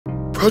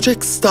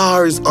Project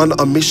STAR is on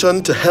a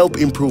mission to help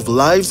improve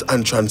lives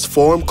and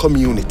transform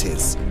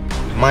communities.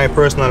 My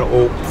personal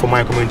hope for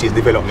my community's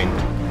development.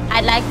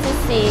 I'd like to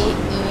see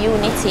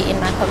unity in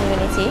my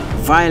community.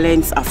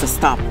 Violence has to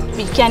stop.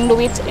 We can do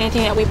it.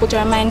 Anything that we put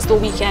our minds to,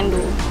 we can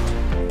do.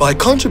 By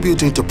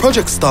contributing to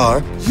Project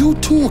STAR, you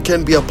too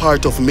can be a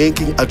part of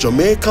making a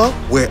Jamaica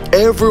where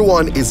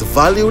everyone is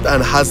valued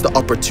and has the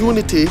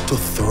opportunity to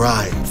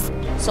thrive.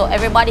 So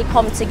everybody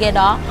come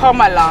together. Come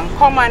along,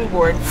 come on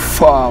board.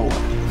 Forward.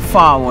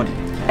 Forward.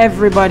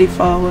 Everybody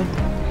forward.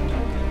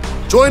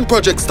 Join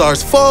Project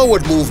STAR's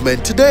FAHWUD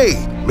movement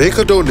today. Make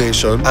a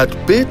donation at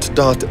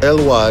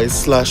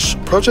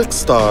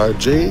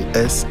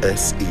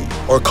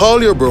bit.ly/ProjectStarJSSE or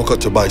call your broker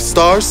to buy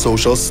STAR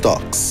social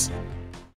stocks.